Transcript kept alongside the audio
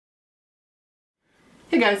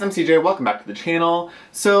Hey guys, I'm CJ, welcome back to the channel.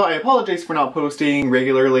 So I apologize for not posting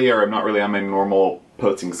regularly, or I'm not really on my normal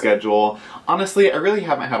posting schedule. Honestly, I really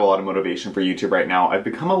haven't had a lot of motivation for YouTube right now. I've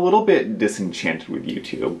become a little bit disenchanted with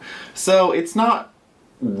YouTube. So it's not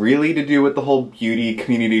really to do with the whole beauty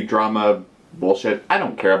community drama bullshit. I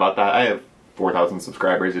don't care about that. I have 4,000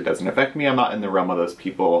 subscribers, it doesn't affect me. I'm not in the realm of those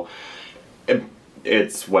people.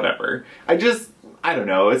 It's whatever. I don't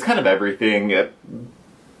know, it's kind of everything.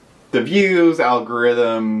 The views,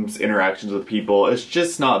 algorithms, interactions with people, it's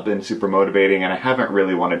just not been super motivating, and I haven't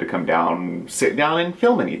really wanted to sit down and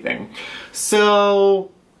film anything.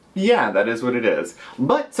 So yeah, that is what it is.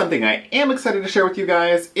 But something I am excited to share with you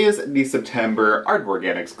guys is the September Art of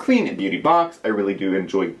Organics Clean Beauty Box. I really do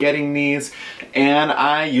enjoy getting these, and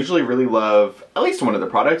I usually really love at least one of the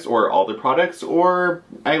products, or all the products, or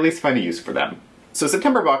I at least find a use for them. So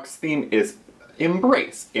September box theme is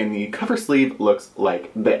Embrace, and the cover sleeve looks like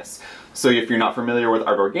this. So if you're not familiar with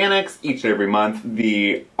Art of Organics, each and every month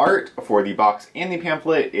the art for the box and the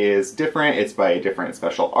pamphlet is different. It's by a different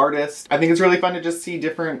special artist. I think it's really fun to just see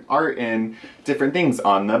different art and different things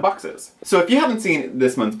on the boxes. So if you haven't seen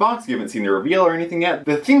this month's box, you haven't seen the reveal or anything yet,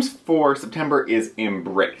 the themes for September is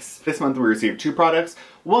Embrace. This month we received two products.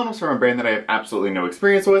 One was from a brand that I have absolutely no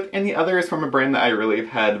experience with, and the other is from a brand that I really have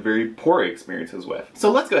had very poor experiences with.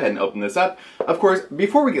 So let's go ahead and open this up. Of course,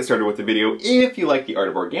 before we get started with the video, if you like the Art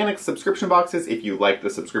of Organics subscription boxes, if you like the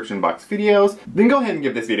subscription box videos, then go ahead and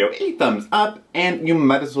give this video a thumbs up, and you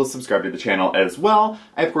might as well subscribe to the channel as well.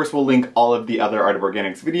 I of course will link all of the other Art of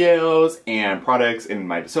Organics videos and products in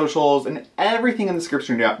my socials and everything in the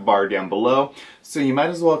description bar down below, so you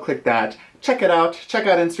might as well click that. Check it out, check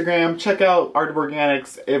out Instagram, check out Art of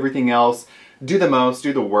Organics, everything else. Do the most,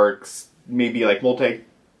 do the works, maybe like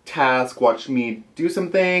multitask, watch me do some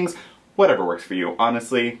things, whatever works for you.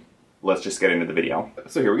 Honestly, let's just get into the video.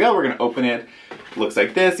 So here we go, we're gonna open it. Looks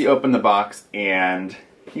like this, you open the box and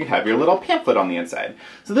you have your little pamphlet on the inside.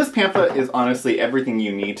 So this pamphlet is honestly everything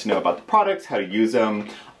you need to know about the products, how to use them,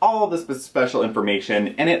 all of this special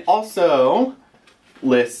information, and it also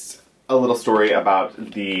lists a little story about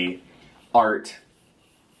the artist,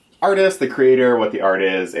 the creator, what the art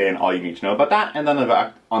is, and all you need to know about that. And then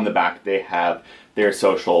on the back they have their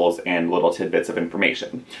socials and little tidbits of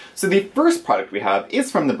information. So the first product we have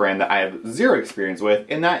is from the brand that I have zero experience with,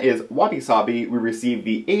 and that is Wabi Sabi. We received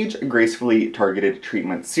the Age Gracefully Targeted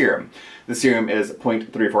Treatment Serum. The serum is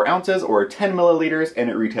 0.34 ounces or 10 milliliters, and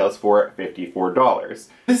it retails for $54.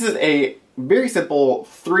 This is a very simple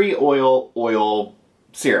 3-oil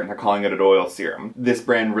serum. They're calling it an oil serum. This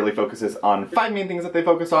brand really focuses on 5 main things that they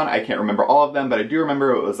focus on. I can't remember all of them, but I do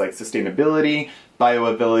remember it was like sustainability,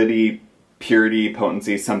 bioavailability, purity,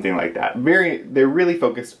 potency, something like that. They're really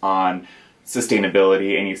focused on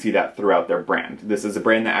sustainability, and you see that throughout their brand. This is a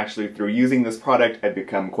brand that actually, through using this product, I've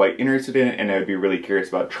become quite interested in, and I'd be really curious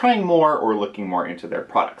about trying more or looking more into their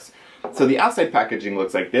products. So the outside packaging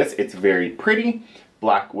looks like this. It's very pretty,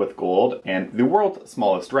 black with gold, and the world's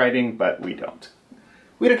smallest writing, but we don't.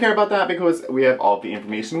 We don't care about that because we have all the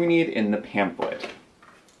information we need in the pamphlet.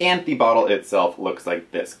 And the bottle itself looks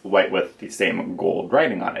like this, white with the same gold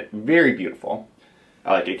writing on it. Very beautiful.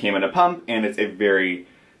 I like it. It came in a pump, and it's a very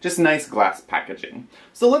just nice glass packaging.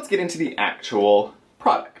 So let's get into the actual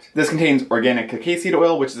product. This contains organic cacao seed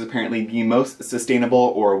oil, which is apparently the most sustainable,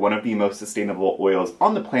 or one of the most sustainable oils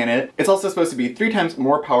on the planet. It's also supposed to be 3 times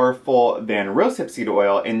more powerful than rosehip seed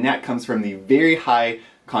oil, and that comes from the very high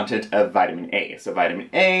content of vitamin A. So vitamin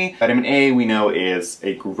A we know is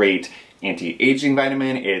a great anti-aging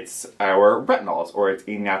vitamin. It's our retinols, or it's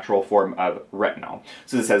a natural form of retinol.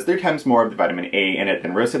 So this has 3 times more of the vitamin A in it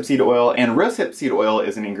than rosehip seed oil, and rosehip seed oil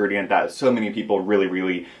is an ingredient that so many people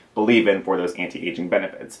really believe in for those anti-aging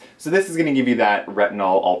benefits. So this is going to give you that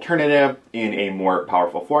retinol alternative in a more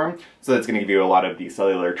powerful form. So that's going to give you a lot of the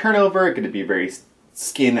cellular turnover. It's going to be very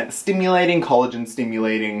skin stimulating, collagen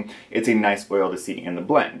stimulating. It's a nice oil to see in the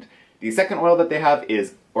blend. The second oil that they have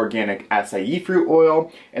is organic acai fruit oil,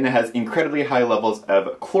 and it has incredibly high levels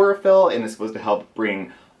of chlorophyll, and is supposed to help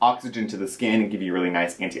bring oxygen to the skin and give you really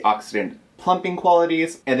nice antioxidant plumping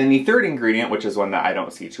qualities. And then the third ingredient, which is one that I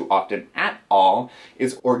don't see too often at all,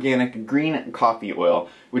 is organic green coffee oil,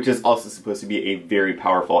 which is also supposed to be a very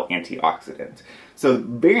powerful antioxidant. So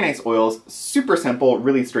very nice oils, super simple,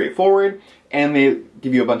 really straightforward, and they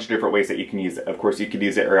give you a bunch of different ways that you can use it. Of course, you could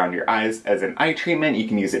use it around your eyes as an eye treatment, you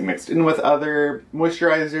can use it mixed in with other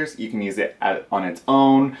moisturizers, you can use it on its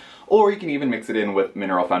own, or you can even mix it in with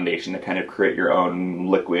mineral foundation to kind of create your own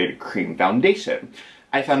liquid cream foundation.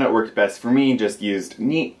 I found it worked best for me, just used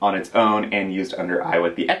neat on its own and used under eye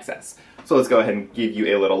with the excess. So let's go ahead and give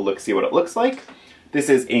you a little look, see what it looks like. This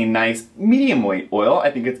is a nice medium weight oil.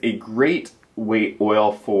 I think it's a great weight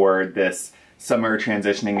oil for this summer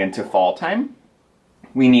transitioning into fall time.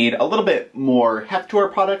 We need a little bit more heft to our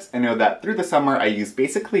products. I know that through the summer I use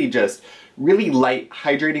basically just really light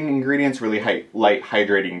hydrating ingredients, really light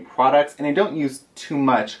hydrating products, and I don't use too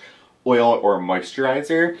much oil or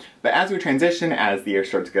moisturizer. But as we transition, as the air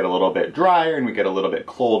starts to get a little bit drier and we get a little bit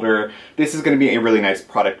colder, this is going to be a really nice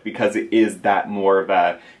product because it is that more of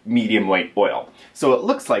a medium weight oil. So it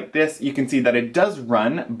looks like this. You can see that it does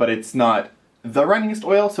run, but it's not the runniest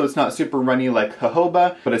oil, so it's not super runny like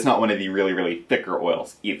jojoba, but it's not one of the really, really thicker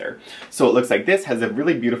oils either. So it looks like this has a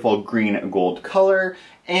really beautiful green gold color,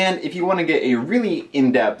 and if you want to get a really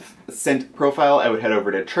in-depth scent profile, I would head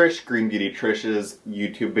over to Trish, Green Beauty Trish's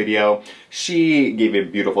YouTube video. She gave a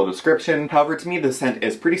beautiful description. However, to me the scent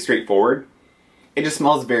is pretty straightforward. It just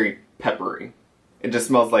smells very peppery. It just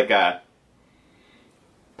smells like a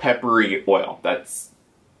peppery oil. That's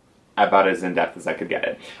about as in-depth as I could get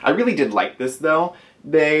it. I really did like this though.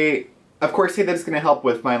 They, of course, say that it's going to help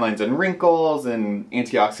with fine lines and wrinkles and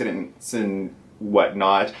antioxidants and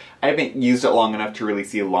whatnot. I haven't used it long enough to really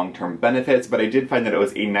see long-term benefits, but I did find that it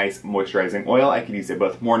was a nice moisturizing oil. I could use it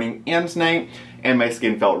both morning and night, and my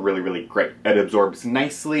skin felt really, really great. It absorbs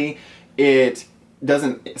nicely. It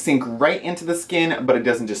doesn't sink right into the skin, but it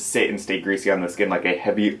doesn't just sit and stay greasy on the skin like a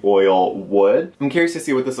heavy oil would. I'm curious to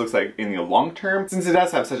see what this looks like in the long term, since it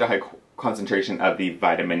does have such a high concentration of the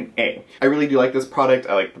vitamin A. I really do like this product,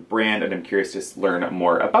 I like the brand, and I'm curious to learn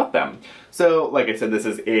more about them. So, like I said, this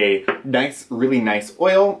is a nice, really nice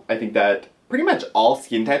oil. I think that pretty much all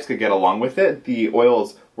skin types could get along with it. The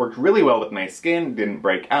oils worked really well with my skin, didn't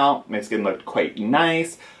break out, my skin looked quite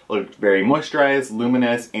nice, looked very moisturized,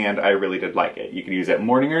 luminous, and I really did like it. You could use it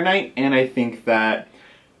morning or night, and I think that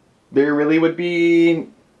there really would be,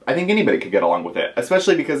 I think anybody could get along with it,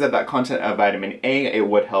 especially because of that content of vitamin A. It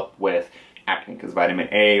would help with acne, because vitamin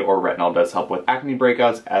A or retinol does help with acne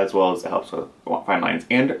breakouts, as well as it helps with fine lines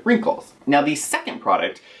and wrinkles. Now the second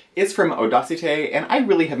product is from Odacite, and I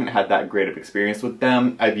really haven't had that great of experience with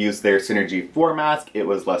them. I've used their Synergy 4 mask, it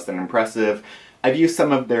was less than impressive. I've used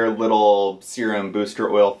some of their little serum booster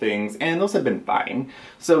oil things, and those have been fine.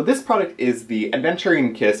 So this product is the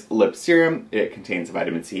Adventurine Kiss Lip Serum. It contains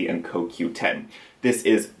vitamin C and CoQ10. This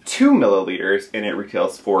is 2 milliliters, and it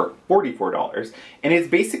retails for $44. And it's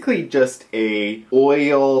basically just a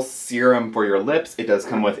oil serum for your lips. It does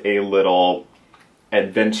come with a little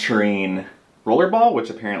Adventurine rollerball, which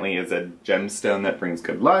apparently is a gemstone that brings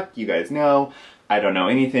good luck. You guys know, I don't know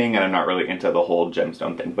anything, and I'm not really into the whole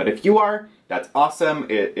gemstone thing. But if you are, that's awesome.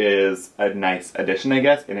 It is a nice addition, I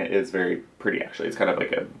guess, and it is very pretty, actually. It's kind of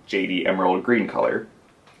like a jadey emerald green color.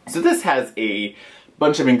 So this has a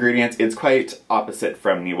bunch of ingredients. It's quite opposite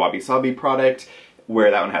from the Wabi Sabi product,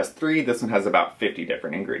 where that one has 3. This one has about 50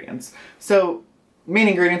 different ingredients. So main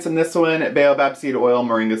ingredients in this one: baobab seed oil,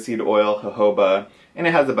 moringa seed oil, jojoba, and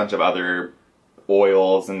it has a bunch of other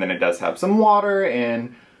oils, and then it does have some water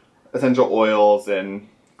and essential oils and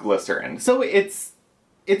glycerin. So it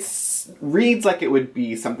reads like it would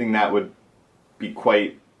be something that would be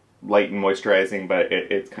quite light and moisturizing, but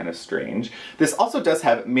it's kind of strange. This also does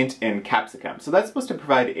have mint and capsicum, so that's supposed to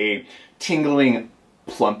provide a tingling,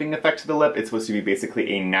 plumping effect to the lip. It's supposed to be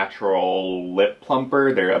basically a natural lip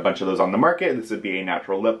plumper. There are a bunch of those on the market. This would be a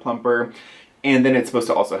natural lip plumper. And then it's supposed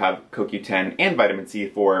to also have CoQ10 and vitamin C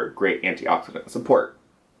for great antioxidant support.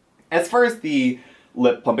 As far as the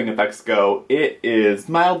lip plumping effects go, it is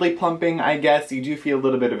mildly plumping, I guess. You do feel a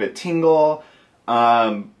little bit of a tingle.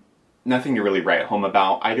 Nothing to really write home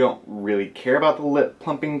about. I don't really care about the lip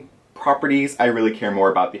plumping properties. I really care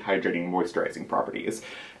more about the hydrating, moisturizing properties.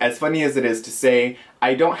 As funny as it is to say,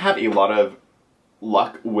 I don't have a lot of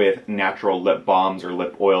luck with natural lip balms or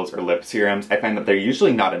lip oils or lip serums. I find that they're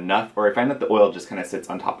usually not enough, or I find that the oil just kind of sits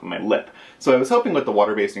on top of my lip. So I was hoping with the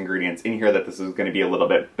water-based ingredients in here that this was going to be a little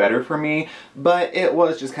bit better for me, but it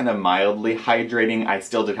was just kind of mildly hydrating. I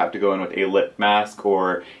still did have to go in with a lip mask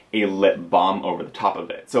or a lip balm over the top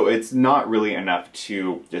of it. So it's not really enough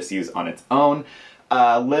to just use on its own.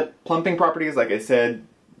 Lip plumping properties, like I said,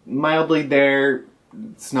 mildly there.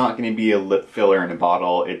 It's not going to be a lip filler in a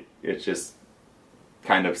bottle. It's just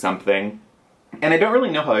kind of something. And I don't really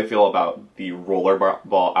know how I feel about the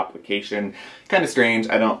rollerball application. Kind of strange.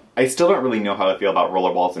 I still don't really know how I feel about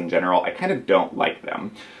rollerballs in general. I kind of don't like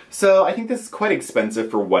them. So I think this is quite expensive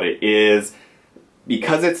for what it is.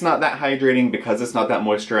 Because it's not that hydrating, because it's not that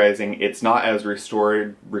moisturizing, it's not as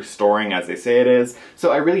restoring as they say it is.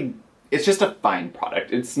 So it's just a fine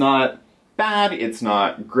product. It's not bad, it's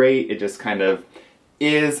not great, it just kind of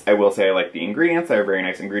is, I will say I like the ingredients. There are very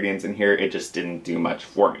nice ingredients in here. It just didn't do much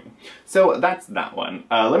for me. So that's that one.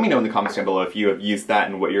 Let me know in the comments down below if you have used that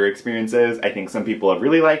and what your experience is. I think some people have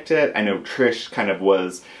really liked it. I know Trish kind of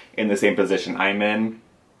was in the same position I'm in.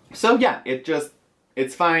 So yeah,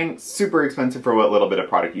 it's fine. Super expensive for what little bit of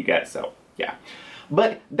product you get, so yeah.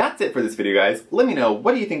 But that's it for this video, guys. Let me know,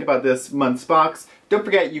 what do you think about this month's box? Don't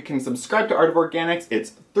forget, you can subscribe to Art of Organics.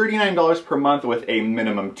 It's $39 per month with a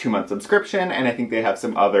minimum 2-month subscription, and I think they have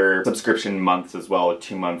some other subscription months as well,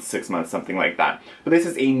 2 months, 6 months, something like that. But this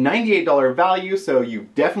is a $98 value, so you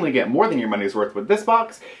definitely get more than your money's worth with this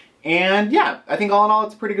box. And yeah, I think all in all,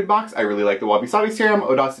 it's a pretty good box. I really like the Wabi Sabi serum,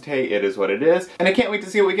 Odacite, it is what it is. And I can't wait to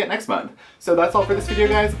see what we get next month. So that's all for this video,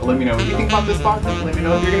 guys. Let me know what you think about this box. Let me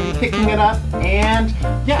know if you're going to be picking it up. And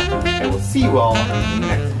yeah, I will see you all in the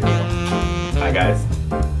next video. Bye, guys.